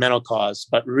environmental cause.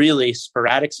 But really,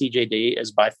 sporadic CJD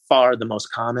is by far the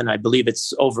most common. I believe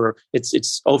it's over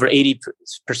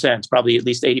 80%, probably at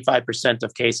least 85%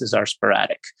 of cases are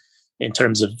sporadic in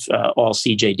terms of all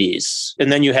CJDs.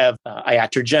 And then you have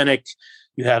iatrogenic,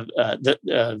 you have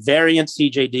the variant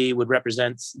CJD would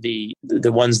represent the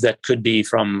ones that could be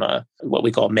from what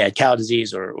we call mad cow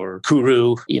disease or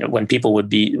Kuru, when there would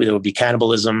be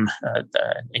cannibalism,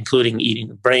 including eating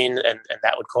the brain, and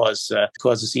that would cause a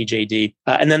CJD.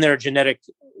 And then there are genetic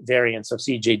variants of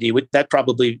CJD.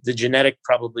 The genetic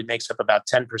probably makes up about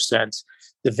 10%.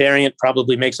 The variant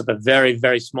probably makes up a very,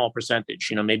 very small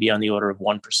percentage, maybe on the order of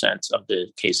 1% of the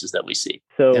cases that we see.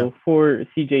 So for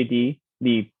CJD,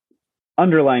 the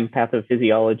underlying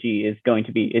pathophysiology is going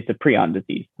to be, it's a prion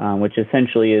disease, which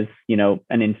essentially is,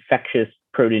 an infectious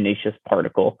proteinaceous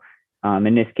particle.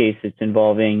 In this case, it's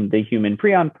involving the human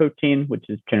prion protein, which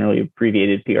is generally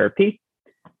abbreviated PRP.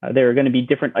 There are going to be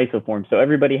different isoforms. So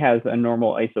everybody has a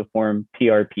normal isoform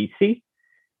PRPC,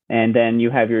 and then you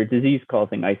have your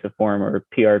disease-causing isoform, or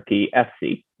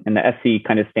PRPFC. And the FC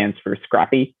kind of stands for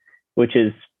scrappy, which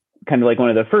is kind of like one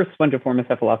of the first spongiform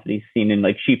encephalopathies seen in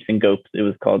like sheep and goats. It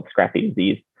was called scrappy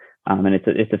disease. And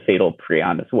it's a fatal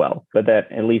prion as well. But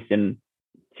that, at least in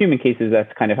human cases,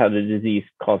 that's kind of how the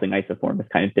disease-causing isoform is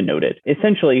kind of denoted.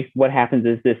 Essentially, what happens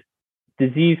is this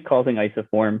disease-causing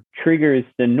isoform triggers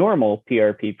the normal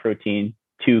PRP protein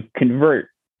to convert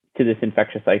to this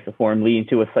infectious isoform, leading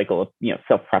to a cycle of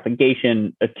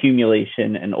self-propagation,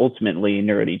 accumulation, and ultimately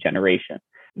neurodegeneration.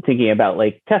 Thinking about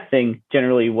like testing,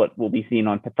 generally what will be seen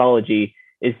on pathology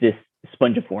is this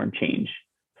spongiform change,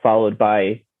 followed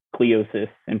by gliosis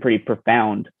and pretty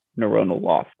profound neuronal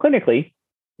loss. Clinically,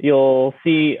 you'll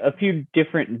see a few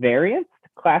different variants.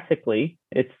 Classically,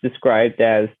 it's described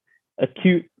as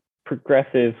acute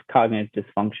progressive cognitive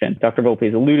dysfunction. Dr. Volpe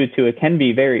has alluded to it, can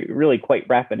be really quite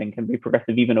rapid and can be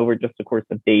progressive even over just the course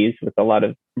of days with a lot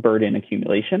of burden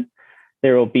accumulation.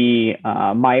 There will be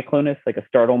myoclonus, like a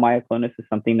startle myoclonus is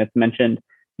something that's mentioned.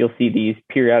 You'll see these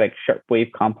periodic sharp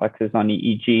wave complexes on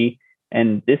EEG,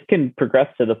 and this can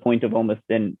progress to the point of almost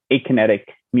an akinetic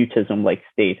mutism-like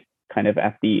state, kind of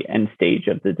at the end stage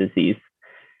of the disease.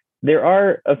 There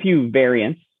are a few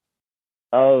variants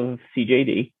of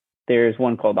CJD. There's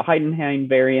one called the Heidenhain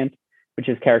variant, which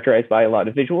is characterized by a lot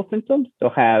of visual symptoms. They'll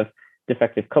have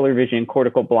defective color vision,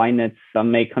 cortical blindness.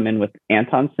 Some may come in with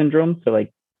Anton syndrome, so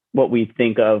like what we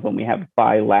think of when we have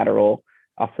bilateral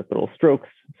occipital strokes,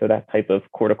 so that type of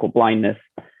cortical blindness.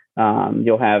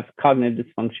 You'll have cognitive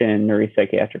dysfunction,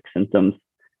 neuropsychiatric symptoms,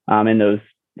 and those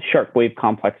sharp wave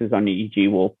complexes on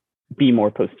EEG will be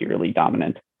more posteriorly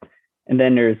dominant. And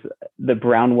then there's the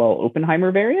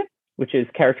Brownwell-Oppenheimer variant, which is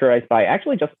characterized by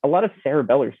actually just a lot of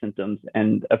cerebellar symptoms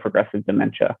and a progressive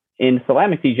dementia. In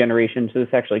thalamic degeneration, so this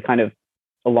is actually kind of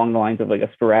along the lines of like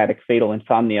a sporadic fatal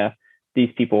insomnia, these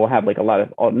people will have like a lot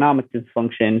of autonomic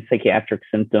dysfunction, psychiatric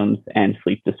symptoms, and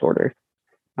sleep disorders,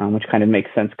 which kind of makes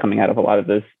sense coming out of a lot of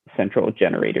those central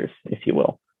generators, if you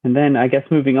will. And then I guess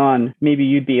moving on, maybe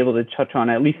you'd be able to touch on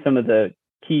at least some of the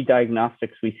key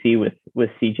diagnostics we see with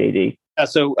CJD.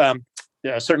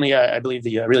 Certainly, I believe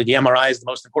the MRI is the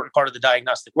most important part of the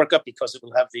diagnostic workup because it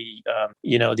will have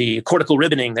the cortical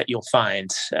ribboning that you'll find,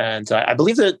 and I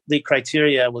believe that the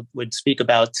criteria would speak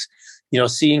about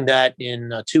seeing that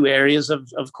in 2 areas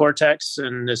of cortex,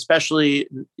 and especially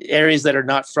areas that are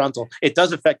not frontal. It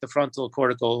does affect the frontal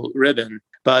cortical ribbon,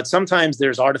 but sometimes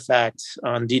there's artifacts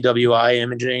on DWI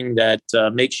imaging that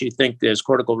makes you think there's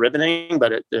cortical ribboning,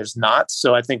 but there's not.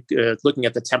 So I think looking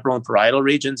at the temporal and parietal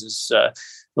regions is a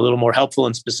little more helpful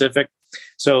and specific.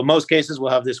 So most cases will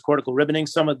have this cortical ribboning.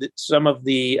 Some of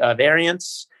the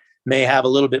variants may have a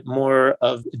little bit more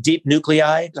of deep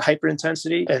nuclei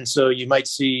hyperintensity, and so you might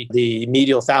see the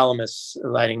medial thalamus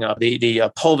lighting up. The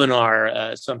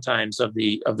pulvinar sometimes of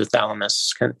the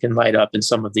thalamus can light up in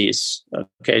some of these.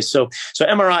 Okay, so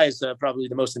MRI is probably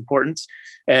the most important,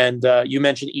 and you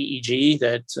mentioned EEG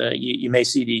that you may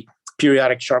see the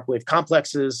periodic sharp wave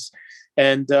complexes.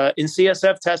 And in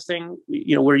CSF testing,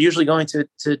 we're usually going to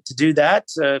do that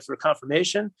for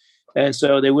confirmation. And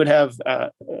so they would have,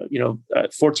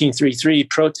 1433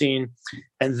 protein,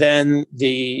 and then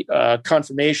the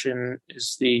confirmation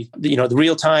is the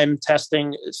real-time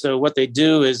testing. So what they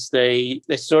do is they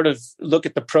sort of look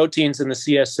at the proteins in the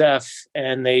CSF,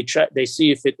 and they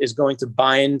see if it is going to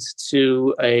bind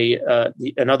to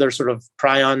another sort of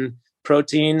prion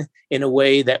protein in a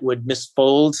way that would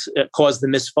cause the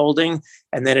misfolding,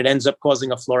 and then it ends up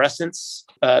causing a fluorescence.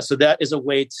 So that is a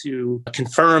way to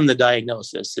confirm the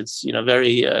diagnosis. It's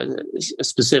very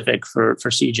specific for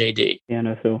CJD. Yeah,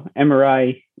 no. So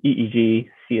MRI, EEG,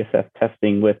 CSF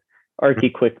testing, with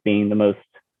RT-QuIC being the most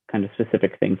kind of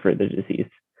specific thing for the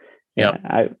disease.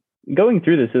 Yeah. Going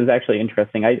through this was actually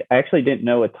interesting. I actually didn't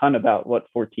know a ton about what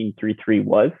 1433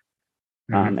 was.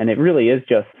 And it really is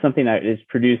just something that is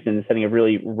produced in the setting of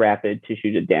really rapid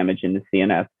tissue damage in the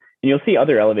CNS. And you'll see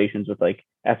other elevations with like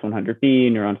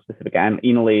S100B, neuron-specific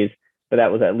enolase, but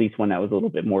that was at least one that was a little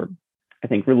bit more, I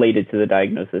think, related to the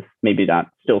diagnosis, maybe not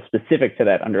still specific to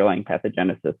that underlying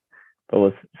pathogenesis, but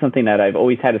was something that I've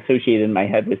always had associated in my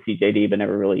head with CJD, but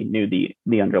never really knew the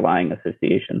underlying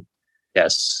association.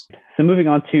 Yes. So moving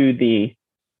on to the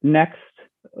next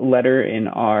letter in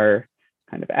our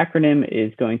kind of acronym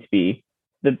is going to be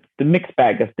the mixed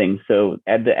bag of things. So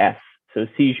add the S. So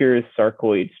seizures,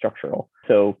 sarcoid, structural.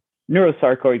 So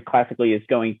neurosarcoid classically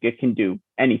it can do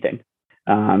anything.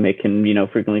 It can,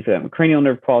 frequently present with cranial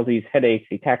nerve palsies, headaches,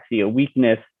 ataxia,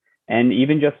 weakness, and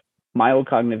even just mild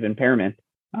cognitive impairment.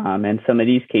 And some of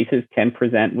these cases can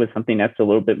present with something that's a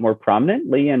little bit more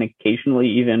prominently and occasionally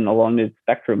even along the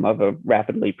spectrum of a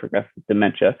rapidly progressive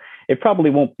dementia. It probably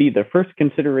won't be the first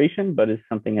consideration, but is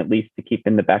something at least to keep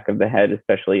in the back of the head,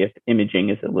 especially if imaging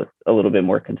is a little bit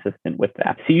more consistent with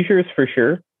that. Seizures, for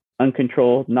sure,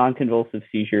 uncontrolled, non-convulsive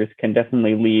seizures can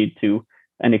definitely lead to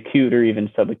an acute or even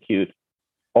subacute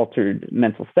altered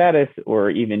mental status, or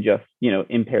even just,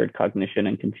 impaired cognition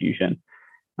and confusion.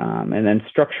 And then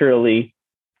structurally,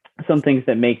 some things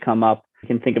that may come up, you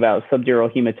can think about subdural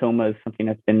hematomas, something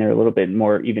that's been there a little bit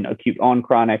more even acute on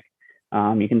chronic.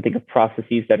 You can think of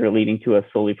processes that are leading to a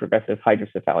slowly progressive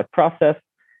hydrocephalic process.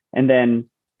 And then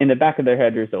in the back of their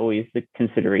head, there's always the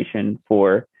consideration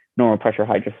for normal pressure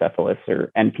hydrocephalus,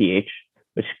 or NPH,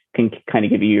 which can kind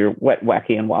of give you your wet,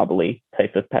 wacky, and wobbly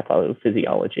type of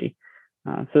pathophysiology.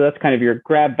 So that's kind of your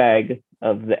grab bag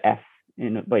of the F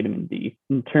in vitamin D.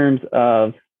 In terms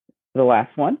of the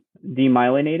last one,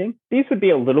 demyelinating, these would be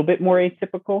a little bit more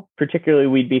atypical. Particularly,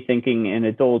 we'd be thinking in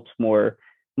adults more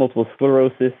multiple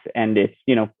sclerosis and its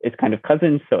kind of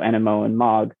cousins, so NMO and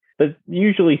MOG. But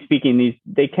usually speaking,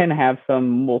 they can have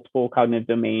some multiple cognitive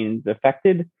domains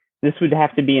affected. This would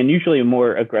have to be, and usually a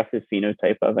more aggressive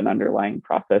phenotype of an underlying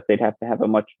process. They'd have to have a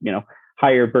much,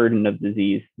 higher burden of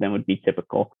disease than would be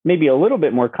typical. Maybe a little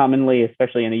bit more commonly,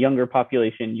 especially in a younger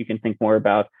population, you can think more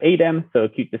about ADEM, so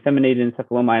acute disseminated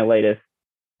encephalomyelitis.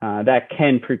 That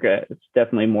can progress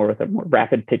definitely more with a more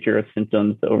rapid picture of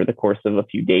symptoms over the course of a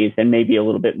few days, and maybe a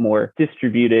little bit more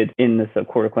distributed in the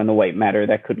subcortical and the white matter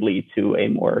that could lead to a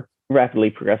more rapidly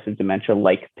progressive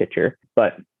dementia-like picture.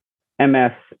 But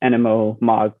MS, NMO,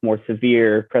 MOG, more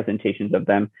severe presentations of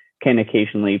them can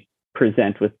occasionally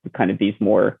present with kind of these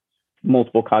more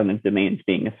multiple cognitive domains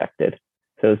being affected.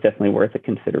 So it's definitely worth a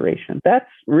consideration. That's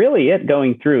really it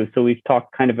going through. So we've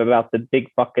talked kind of about the big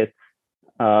buckets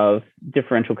of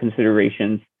differential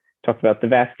considerations, talked about the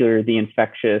vascular, the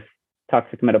infectious,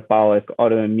 toxic metabolic,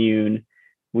 autoimmune.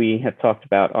 We have talked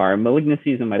about our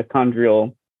malignancies and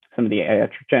mitochondrial, some of the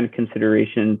iatrogenic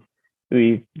considerations.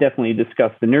 We've definitely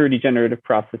discussed the neurodegenerative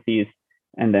processes,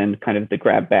 and then kind of the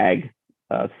grab bag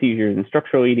of seizures and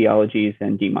structural etiologies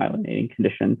and demyelinating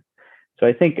conditions. So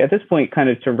I think at this point, kind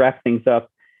of to wrap things up,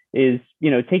 is,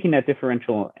 taking that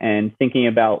differential and thinking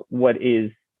about what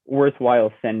is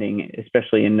worthwhile sending,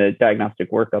 especially in the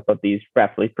diagnostic workup of these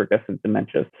rapidly progressive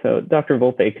dementias. So Dr.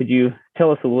 Volpe, could you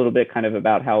tell us a little bit kind of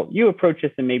about how you approach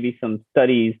this and maybe some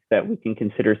studies that we can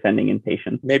consider sending in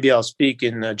patients? Maybe I'll speak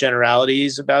in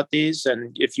generalities about these.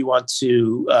 And if you want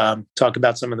to talk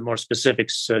about some of the more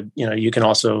specifics, you can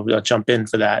also jump in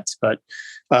for that. But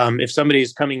if somebody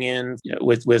is coming in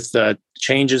with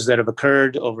changes that have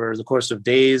occurred over the course of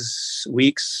days,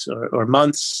 weeks, or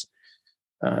months,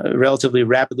 relatively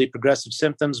rapidly progressive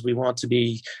symptoms, we want to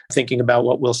be thinking about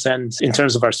what we'll send in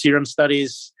terms of our serum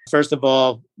studies. First of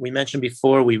all, we mentioned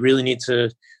before, we really need to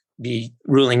be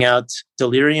ruling out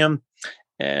delirium.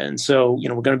 And so,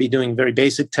 we're going to be doing very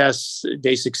basic tests,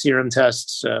 basic serum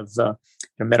tests of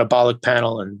metabolic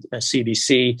panel and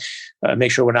CBC,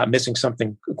 make sure we're not missing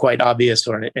something quite obvious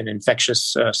or an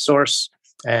infectious source.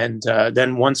 And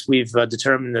then once we've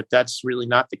determined that that's really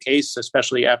not the case,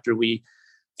 especially after we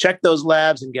check those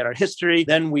labs and get our history,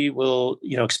 then we will,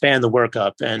 expand the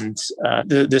workup. And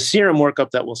the serum workup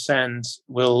that we'll send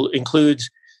will include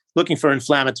looking for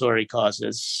inflammatory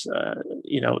causes,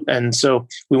 and so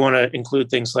we want to include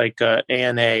things like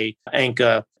ANA,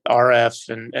 ANCA,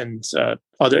 RF, and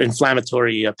other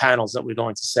inflammatory panels that we're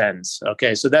going to send.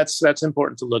 Okay, so that's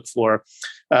important to look for.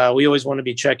 We always want to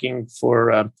be checking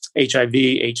for HIV,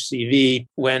 HCV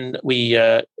when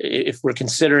if we're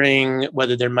considering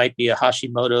whether there might be a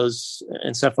Hashimoto's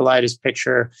encephalitis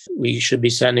picture. We should be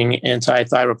sending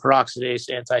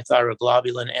anti-thyroperoxidase,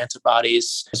 anti-thyroglobulin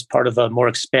antibodies as part of a more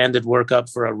expanded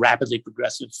workup for a rapidly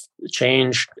progressive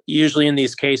change. Usually in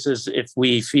these cases, if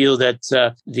we feel that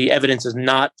the evidence is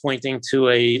not pointing to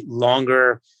a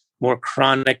longer, more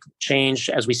chronic change,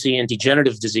 as we see in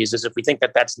degenerative diseases, if we think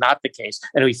that that's not the case,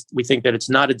 and we think that it's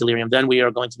not a delirium, then we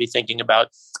are going to be thinking about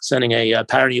sending a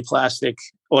paraneoplastic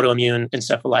autoimmune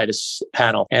encephalitis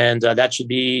panel. And that should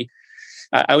be,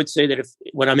 I would say that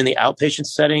when I'm in the outpatient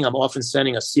setting, I'm often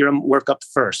sending a serum workup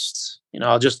first.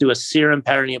 I'll just do a serum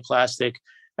paraneoplastic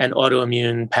and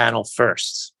autoimmune panel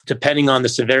first. Depending on the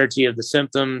severity of the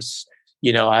symptoms,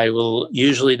 I will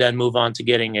usually then move on to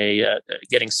getting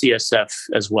CSF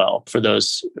as well for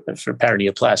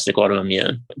paraneoplastic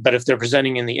autoimmune. But if they're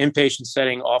presenting in the inpatient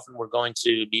setting, often we're going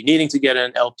to be needing to get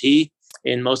an LP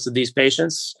in most of these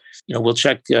patients. We'll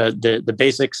check the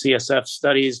basic CSF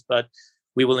studies, but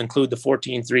we will include the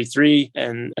 1433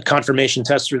 and a confirmation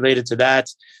test related to that,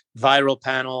 viral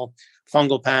panel,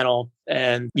 fungal panel,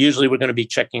 and usually we're going to be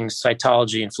checking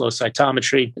cytology and flow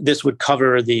cytometry. This would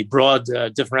cover the broad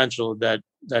differential that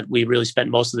we really spent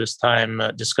most of this time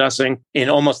discussing. In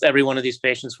almost every one of these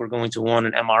patients, we're going to want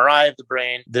an MRI of the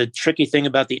brain. The tricky thing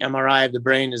about the MRI of the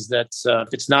brain is that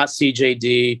if it's not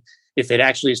CJD, if it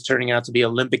actually is turning out to be a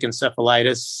limbic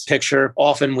encephalitis picture,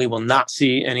 often we will not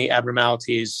see any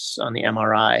abnormalities on the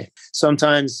MRI.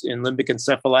 Sometimes in limbic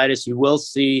encephalitis, you will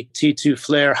see T2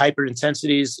 flare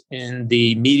hyperintensities in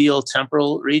the medial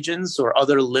temporal regions or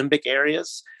other limbic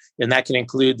areas. And that can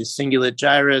include the cingulate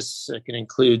gyrus. It can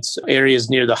include areas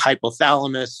near the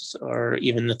hypothalamus or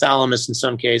even the thalamus in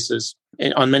some cases.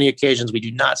 And on many occasions, we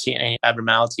do not see any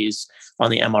abnormalities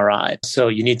on the MRI. So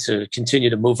you need to continue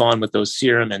to move on with those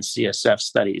serum and CSF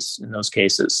studies in those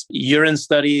cases. Urine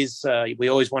studies, we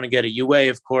always want to get a UA,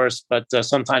 of course, but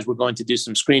sometimes we're going to do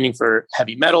some screening for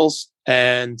heavy metals.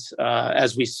 And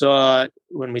as we saw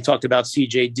when we talked about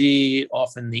CJD,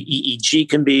 often the EEG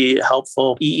can be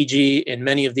helpful. EEG in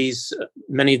many of these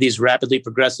rapidly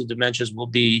progressive dementias will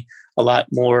be a lot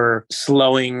more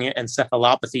slowing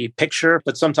encephalopathy picture,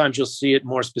 but sometimes you'll see it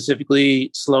more specifically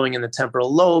slowing in the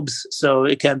temporal lobes. So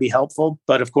it can be helpful,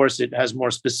 but of course it has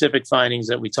more specific findings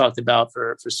that we talked about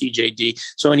for CJD.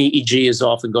 So an EEG is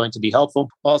often going to be helpful.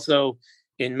 Also,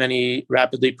 in many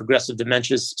rapidly progressive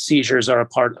dementias, seizures are a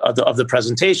part of the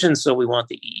presentation. So we want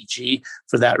the EEG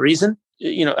for that reason.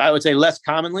 I would say less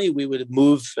commonly, we would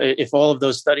move if all of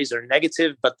those studies are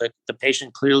negative, but the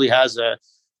patient clearly has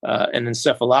an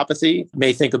encephalopathy,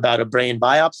 may think about a brain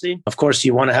biopsy. Of course,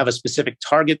 you want to have a specific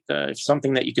target,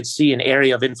 something that you could see an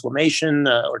area of inflammation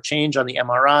or change on the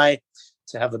MRI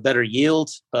to have a better yield.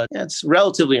 But it's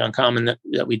relatively uncommon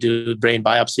that we do brain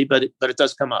biopsy, but it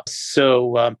does come up.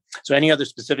 So any other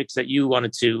specifics that you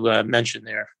wanted to mention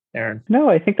there, Aaron? No,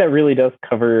 I think that really does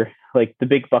cover like the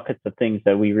big buckets of things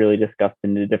that we really discussed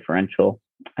in the differential.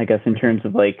 I guess in terms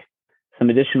of like some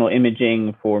additional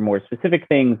imaging for more specific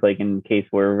things, like in case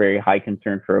we're very high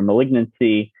concern for a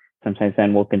malignancy, sometimes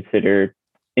then we'll consider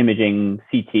imaging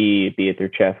CT, be it their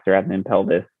chest or abdomen,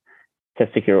 pelvis,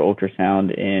 testicular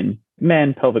ultrasound in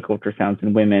men, pelvic ultrasounds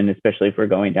in women, especially if we're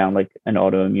going down like an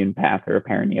autoimmune path or a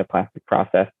paraneoplastic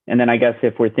process. And then I guess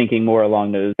if we're thinking more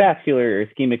along those vascular or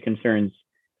ischemic concerns,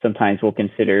 sometimes we'll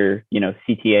consider,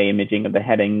 CTA imaging of the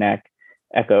head and neck,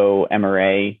 echo,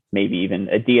 MRA, maybe even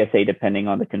a DSA, depending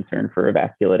on the concern for a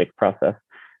vasculitic process.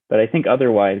 But I think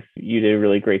otherwise, you did a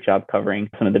really great job covering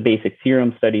some of the basic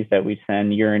serum studies that we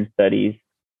send, urine studies,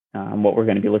 what we're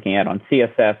going to be looking at on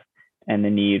CSF, and the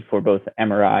need for both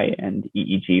MRI and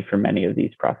EEG for many of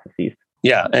these processes.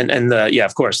 Yeah, and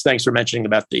of course, thanks for mentioning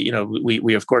about the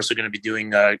we of course are going to be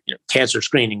doing cancer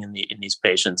screening in these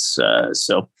patients.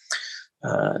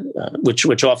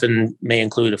 Which often may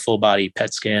include a full body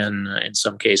PET scan in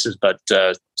some cases, but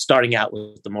starting out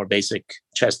with the more basic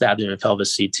chest, abdomen,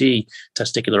 pelvis CT,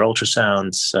 testicular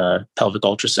ultrasounds, pelvic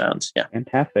ultrasounds. Yeah.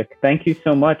 Fantastic. Thank you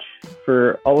so much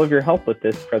for all of your help with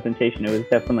this presentation. It was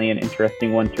definitely an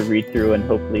interesting one to read through, and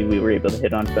hopefully we were able to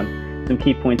hit on some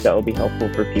key points that will be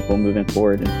helpful for people moving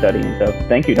forward and studying. So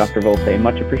thank you, Dr. Volpe.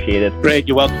 Much appreciated. Great.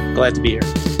 You're welcome. Glad to be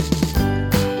here.